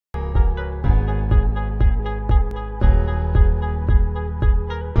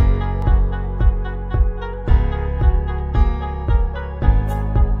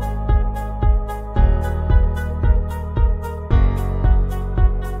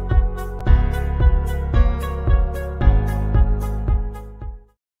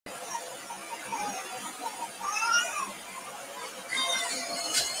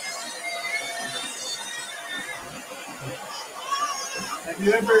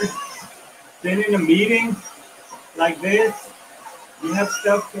ever been in a meeting like this? You have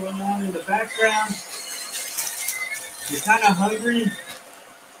stuff going on in the background. You're kind of hungry.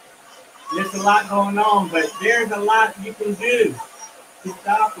 There's a lot going on, but there's a lot you can do to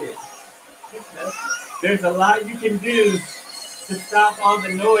stop it. There's a lot you can do to stop all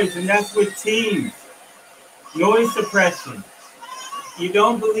the noise, and that's with Teams Noise Suppression. You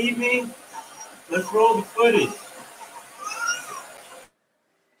don't believe me? Let's roll the footage.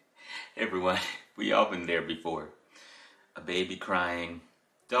 Hey everyone, we all been there before. A baby crying,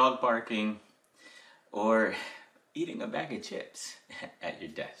 dog barking, or eating a bag of chips at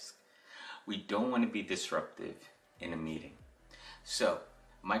your desk. We don't want to be disruptive in a meeting. So,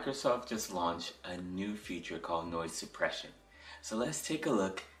 Microsoft just launched a new feature called Noise Suppression. So let's take a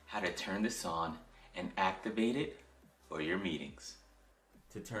look how to turn this on and activate it for your meetings.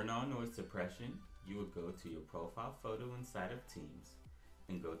 To turn on Noise Suppression, you will go to your profile photo inside of Teams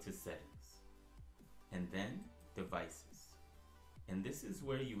and go to Settings, and then Devices. And this is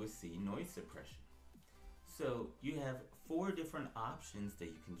where you will see Noise Suppression. So you have 4 different options that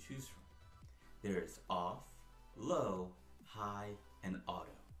you can choose from. There's off, low, high, and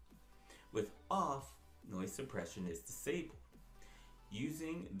auto. With off, noise suppression is disabled.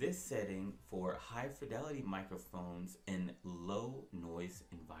 Using this setting for high fidelity microphones in low noise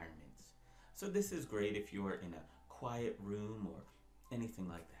environments. So this is great if you're in a quiet room or anything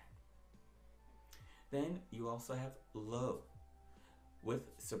like that. Then you also have low.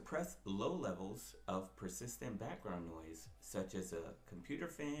 With suppressed low levels of persistent background noise, such as a computer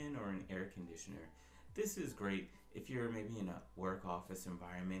fan or an air conditioner, this is great if you're maybe in a work office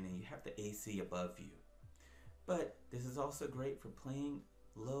environment and you have the AC above you. But this is also great for playing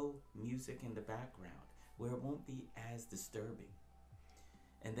low music in the background, where it won't be as disturbing.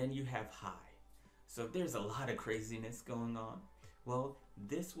 And then you have high. So if there's a lot of craziness going on, well,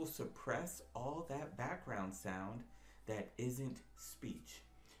 this will suppress all that background sound that isn't speech,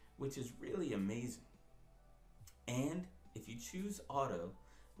 which is really amazing. And if you choose auto,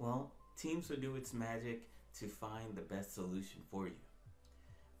 well, Teams will do its magic to find the best solution for you.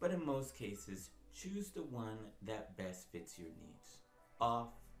 But in most cases, choose the one that best fits your needs. Off,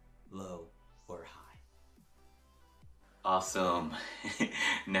 low, or high. Awesome.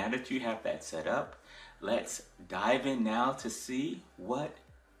 Now that you have that set up, let's dive in now to see what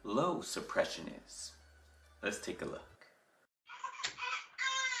low suppression is. Let's take a look.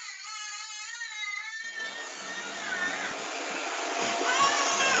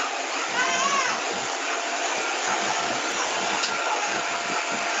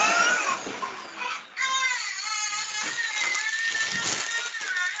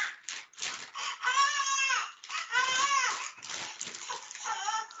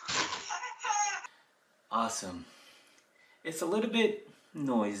 Awesome. It's a little bit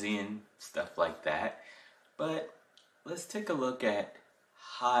noisy and stuff like that, but let's take a look at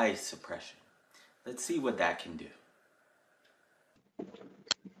high suppression. Let's see what that can do.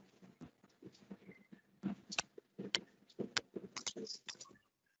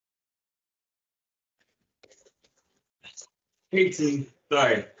 Hey team,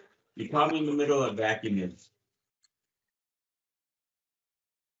 sorry, you caught me in the middle of vacuuming.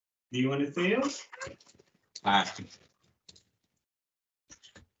 Do you want to see him?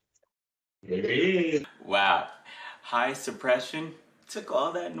 There it is. Wow, high suppression took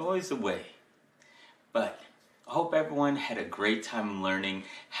all that noise away. But I hope everyone had a great time learning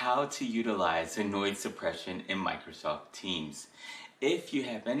how to utilize the noise suppression in Microsoft Teams. If you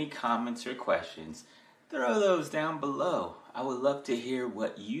have any comments or questions, throw those down below. I would love to hear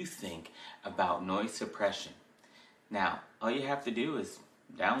what you think about noise suppression. Now, all you have to do is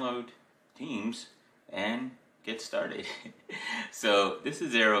download Teams and get started. So this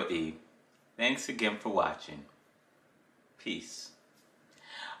is Zero E. Thanks again for watching. Peace.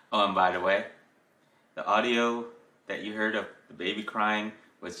 Oh, and by the way, the audio that you heard of the baby crying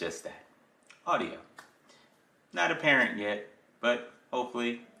was just that. Audio. Not apparent yet, but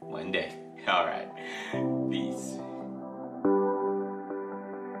hopefully one day. All right.